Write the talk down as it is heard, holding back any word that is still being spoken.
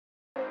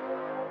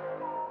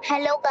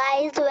Hello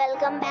guys,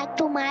 welcome back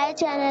to my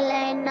channel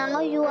and now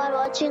you are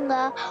watching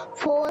a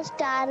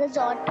 4-star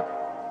resort.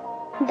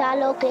 The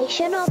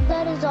location of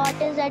the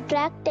resort is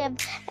attractive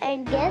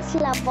and guests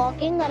love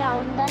walking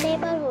around the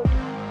neighborhood.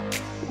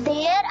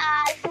 There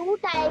are two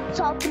types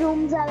of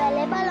rooms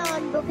available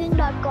on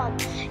booking.com.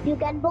 You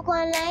can book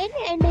online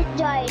and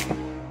enjoy it.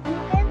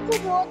 You can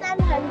see more than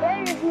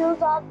 100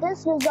 reviews of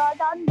this resort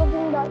on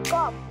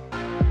booking.com.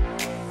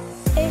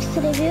 Its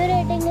review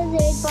rating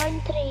is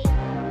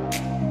 8.3.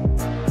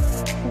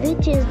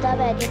 which is the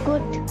very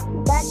good.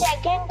 The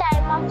check-in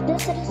time of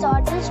this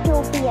resort is 2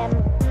 p.m.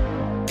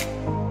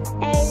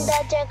 and the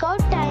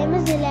checkout time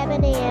is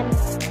 11 a.m.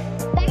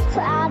 Pets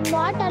are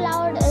not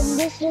allowed in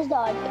this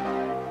resort.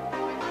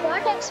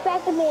 Don't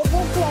expect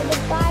major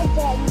credit cards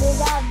and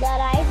reserve the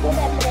right to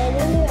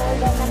temporarily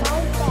hold an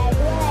amount prior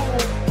to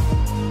arrival.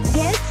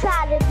 Guests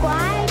are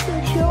required to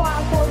show a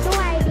photo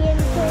ID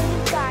and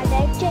credit card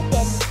at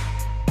check-in.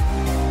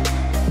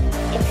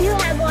 If you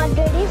have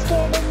already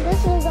stayed in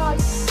this resort,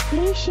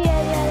 please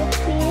share your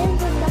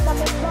experience in the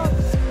comment box.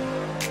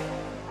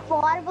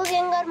 For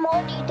booking or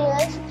more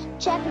details,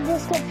 check the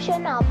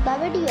description of the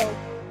video.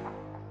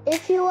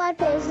 If you are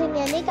facing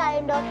any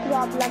kind of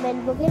problem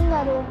in booking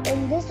a room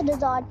in this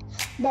resort,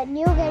 then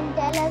you can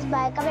tell us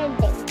by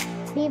commenting.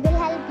 We will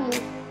help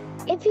you.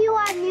 If you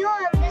are new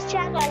on this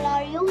channel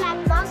or you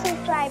have not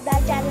subscribed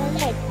our channel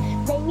yet,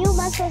 then you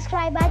must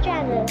subscribe our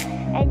channel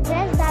and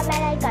press the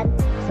bell icon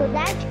so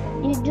that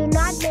you do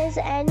not miss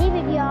any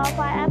video of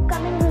our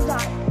upcoming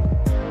resort.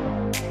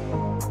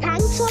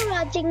 Thanks for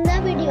watching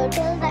the video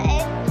till the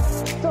end.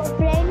 So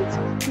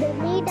friends, we'll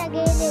meet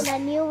again in a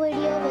new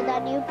video with a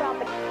new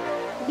property.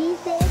 Be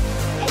safe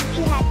and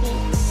be happy.